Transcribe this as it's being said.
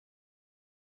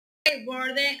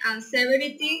burden and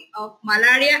severity of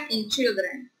malaria in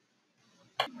children.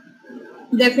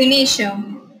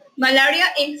 Definition. Malaria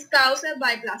is caused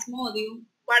by Plasmodium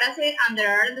parasite and they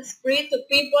are spread to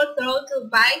people through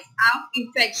bites and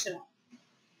infection.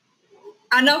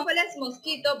 Anopheles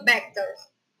mosquito vectors.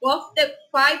 Both the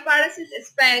 5 parasite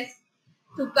species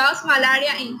to cause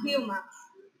malaria in humans.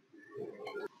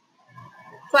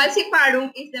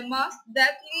 Falciparum is the most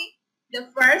deadly. The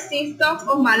first symptoms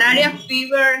of malaria,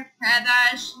 fever,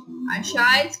 headache, and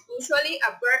chills usually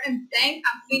appear in 10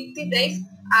 and 50 days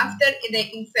after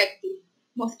the infected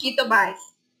mosquito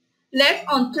bites. Left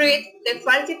untreated, the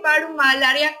falciparum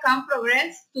malaria can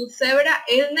progress to severe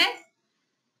illness.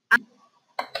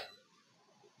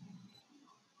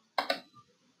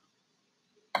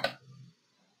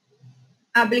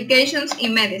 Applications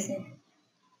in medicine.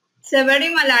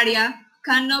 Severe malaria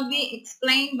cannot be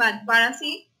explained by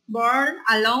parasite born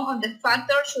alone of the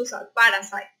factors such as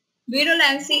parasite,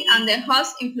 virulency, and the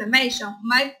host inflammation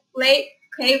might play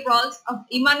key roles of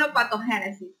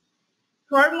immunopathogenesis.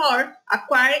 Furthermore,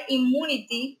 acquired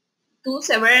immunity to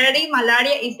severe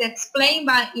malaria is explained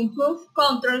by improved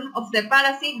control of the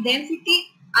parasite density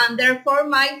and therefore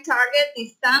might target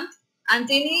distant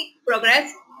antigen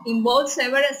progress in both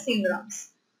severe syndromes.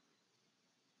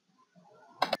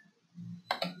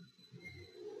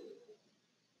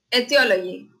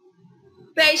 Etiology.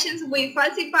 Patients with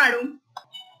falciparum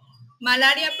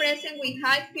malaria present with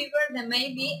high fever that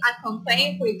may be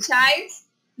accompanied with chills,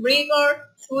 rigor,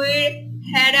 fever,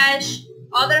 headache.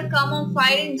 Other common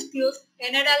findings include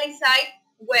generalized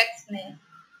weakness,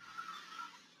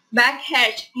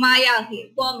 backache, myalgia,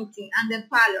 vomiting, and the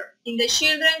pallor. In the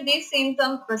children, these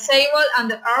symptoms resemble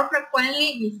and are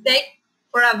frequently mistaken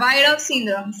for a viral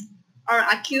syndrome or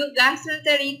acute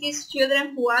gastroenteritis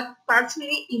children who are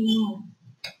partially immune.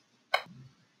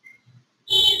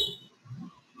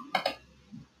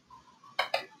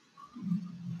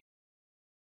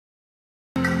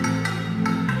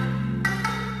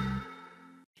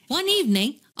 One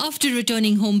evening, after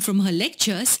returning home from her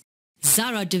lectures,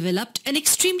 Zara developed an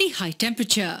extremely high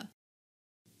temperature.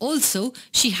 Also,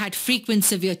 she had frequent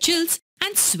severe chills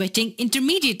and sweating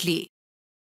intermediately.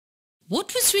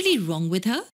 What was really wrong with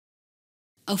her?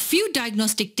 A few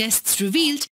diagnostic tests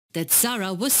revealed that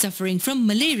Zara was suffering from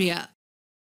malaria.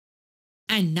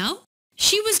 And now,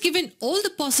 she was given all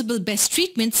the possible best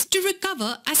treatments to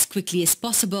recover as quickly as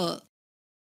possible.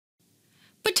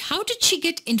 But how did she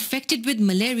get infected with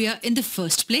malaria in the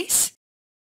first place?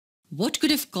 What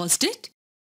could have caused it?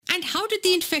 And how did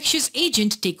the infectious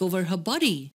agent take over her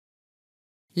body?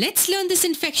 Let's learn this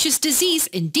infectious disease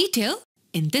in detail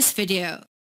in this video.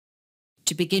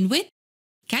 To begin with,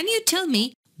 can you tell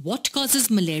me what causes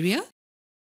malaria?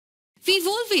 We've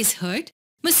always heard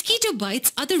mosquito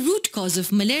bites are the root cause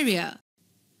of malaria.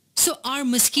 So are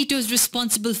mosquitoes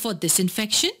responsible for this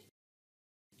infection?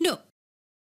 No.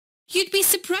 You'd be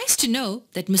surprised to know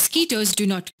that mosquitoes do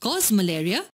not cause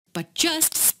malaria, but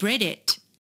just spread it.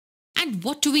 And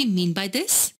what do we mean by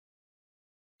this?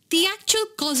 The actual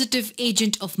causative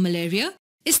agent of malaria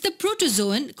is the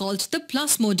protozoan called the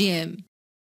Plasmodium.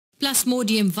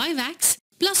 Plasmodium vivax,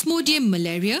 Plasmodium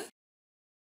malaria.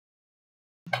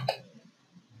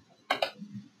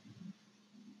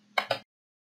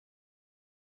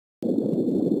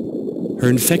 Her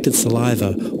infected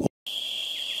saliva.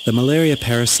 The malaria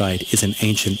parasite is an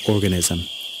ancient organism.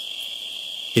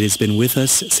 It has been with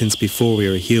us since before we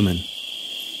were human.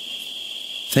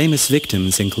 Famous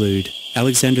victims include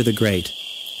Alexander the Great,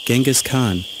 Genghis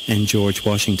Khan, and George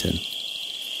Washington.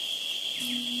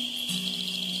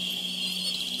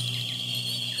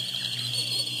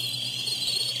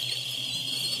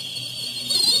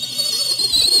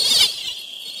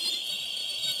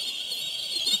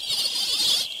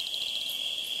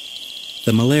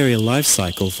 The malaria life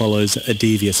cycle follows a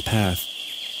devious path,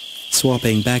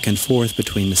 swapping back and forth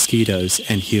between mosquitoes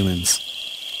and humans.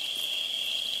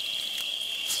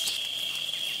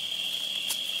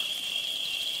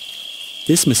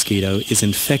 This mosquito is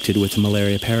infected with the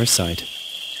malaria parasite.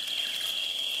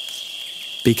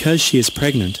 Because she is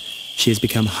pregnant, she has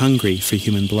become hungry for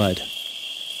human blood.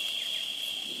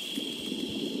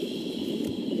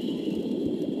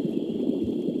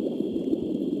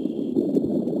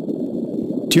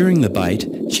 During the bite,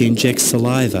 she injects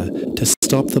saliva to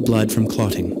stop the blood from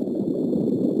clotting.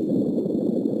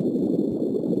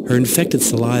 Her infected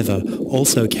saliva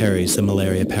also carries the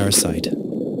malaria parasite.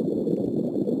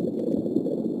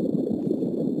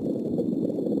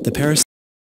 The parasite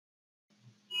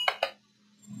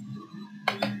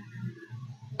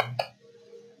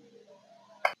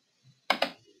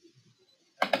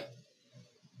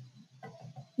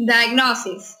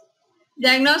Diagnosis.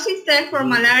 Diagnosis tests for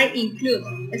malaria include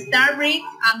star breath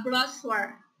and blood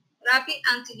smear, rapid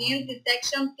antigen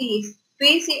detection tests,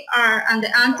 PCR, and the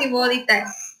antibody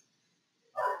test.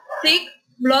 Thick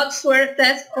blood smear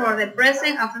test for the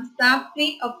presence of a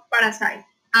stampede of parasite,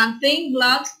 and thin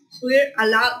blood smear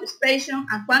allow inspection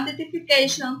and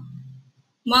quantification.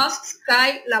 Most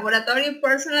Sky laboratory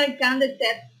personnel can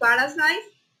detect parasites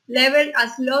level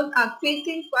as low as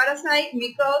 15 parasite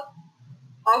microbes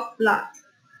of blood.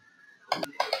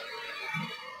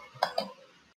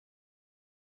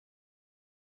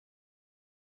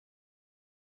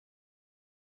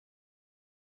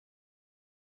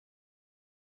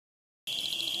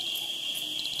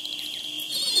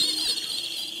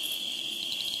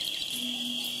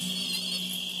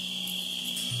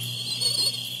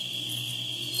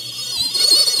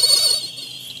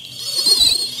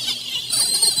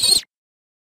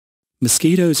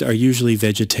 Mosquitoes are usually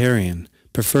vegetarian,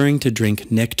 preferring to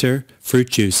drink nectar,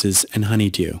 fruit juices, and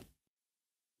honeydew.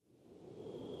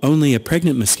 Only a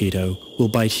pregnant mosquito will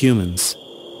bite humans,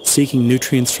 seeking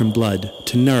nutrients from blood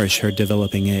to nourish her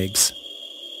developing eggs.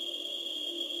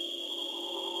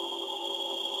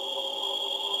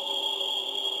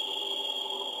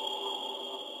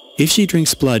 If she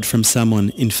drinks blood from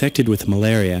someone infected with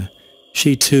malaria,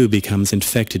 she too becomes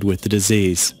infected with the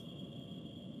disease.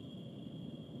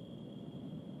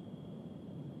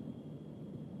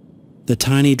 The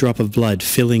tiny drop of blood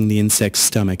filling the insect's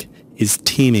stomach is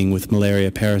teeming with malaria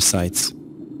parasites.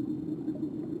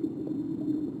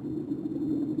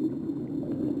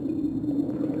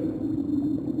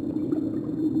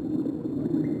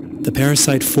 The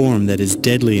parasite form that is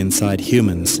deadly inside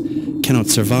humans cannot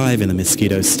survive in the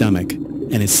mosquito's stomach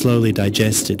and is slowly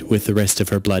digested with the rest of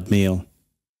her blood meal.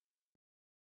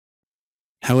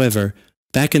 However,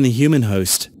 back in the human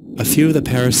host, a few of the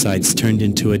parasites turned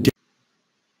into a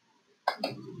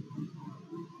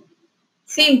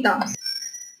Symptoms.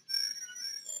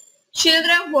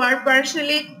 Children who are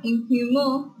partially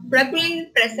immune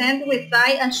frequently present with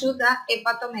dry acute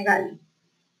hepatomegaly,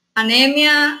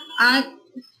 anemia, and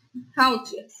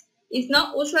jaundice. It's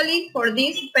not usually for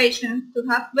these patients to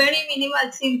have very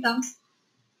minimal symptoms,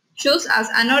 such as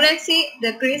anorexia,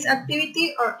 decreased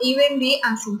activity, or even be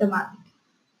asymptomatic.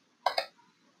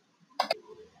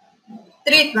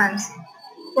 Treatments.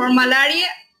 For malaria,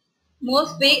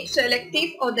 must be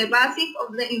selective of the basis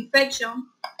of the infection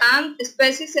and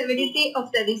specific severity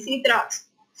of the disease drugs,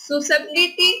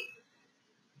 susceptibility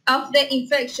of the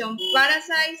infection,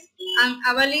 parasites, and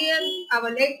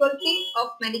availability of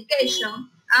medication,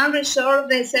 and resolve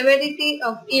the severity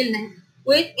of illness,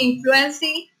 which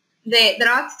influences the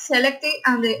drugs selected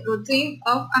and the routine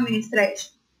of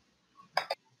administration.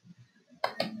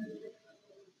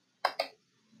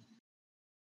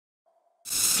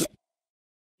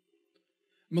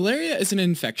 Malaria is an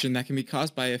infection that can be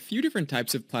caused by a few different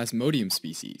types of Plasmodium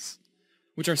species,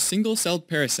 which are single-celled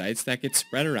parasites that get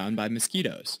spread around by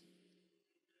mosquitoes.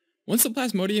 Once the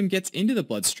Plasmodium gets into the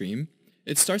bloodstream,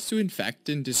 it starts to infect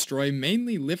and destroy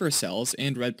mainly liver cells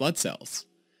and red blood cells,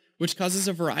 which causes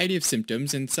a variety of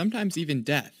symptoms and sometimes even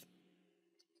death.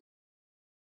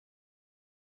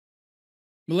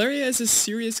 Malaria is a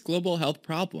serious global health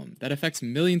problem that affects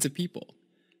millions of people,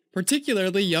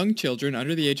 particularly young children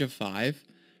under the age of 5,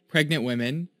 pregnant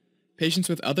women, patients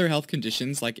with other health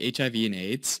conditions like HIV and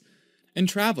AIDS, and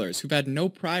travelers who've had no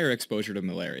prior exposure to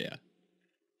malaria.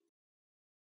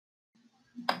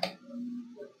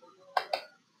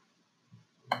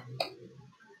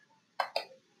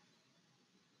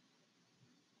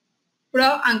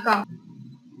 Pro and con.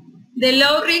 The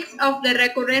low risk of the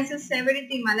recurrence of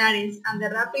severity malaria and the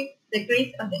rapid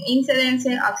decrease of the incidence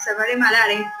of severe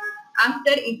malaria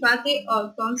after infancy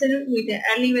or concerned with the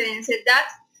early evidence that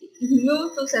immune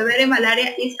to severe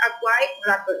malaria is acquired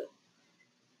rapidly.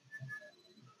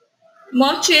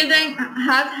 Most children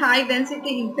have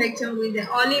high-density infection with the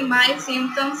only mild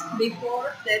symptoms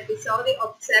before the episode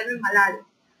of severe malaria.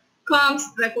 Cons,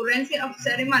 recurrence of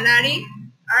severe malaria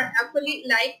are actually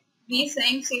like the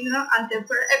same syndrome as the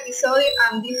first episode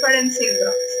and different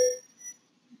syndromes.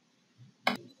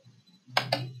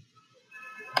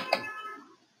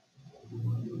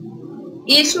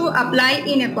 Issue applied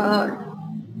in Ecuador.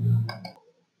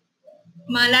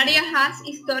 Malaria has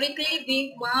historically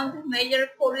been one of the major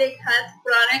public health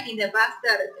problems in the Basque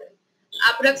territory.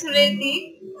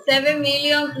 Approximately 7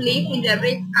 million live in the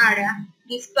risk area,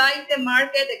 despite the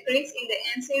marked decrease in the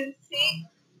incidence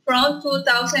from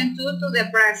 2002 to the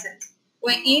present,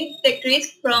 when it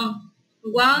decreased from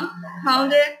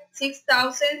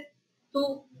 106,000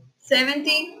 to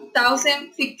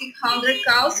 17,500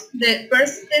 cows. The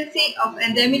persistency of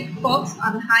endemic pox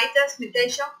and high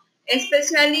transmutation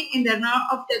especially in the north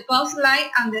of the coastline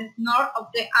and the north of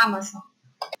the Amazon.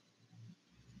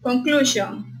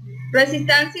 Conclusion.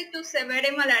 Resistance to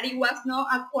severe malaria was not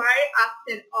acquired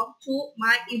after up to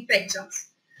mild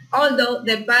infections, although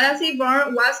the parasite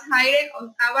burn was higher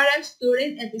on average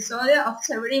during episodes of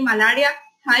severe malaria.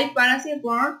 High parasite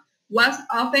burn was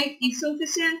often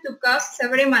insufficient to cause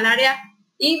severe malaria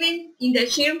even in the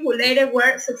children who later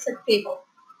were susceptible.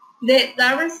 The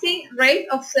diversity rate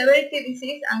of severity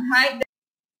disease and high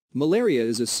Malaria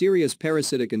is a serious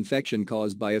parasitic infection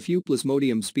caused by a few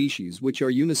Plasmodium species which are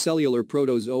unicellular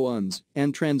protozoans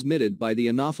and transmitted by the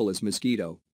Anopheles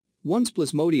mosquito. Once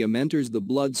Plasmodium enters the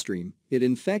bloodstream, it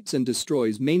infects and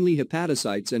destroys mainly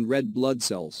hepatocytes and red blood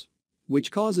cells,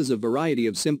 which causes a variety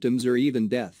of symptoms or even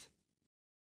death.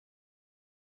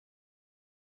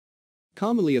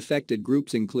 Commonly affected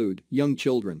groups include young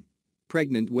children,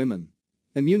 pregnant women,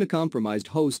 immunocompromised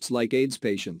hosts like AIDS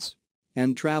patients,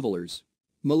 and travelers.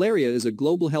 Malaria is a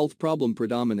global health problem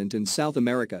predominant in South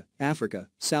America, Africa,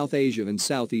 South Asia and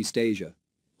Southeast Asia.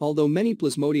 Although many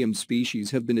Plasmodium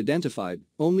species have been identified,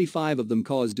 only 5 of them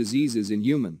cause diseases in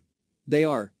human. They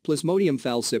are Plasmodium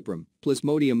falciparum,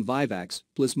 Plasmodium vivax,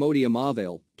 Plasmodium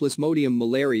ovale, Plasmodium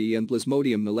malariae and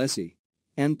Plasmodium knowlesi.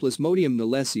 And Plasmodium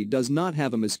knowlesi does not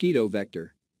have a mosquito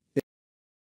vector.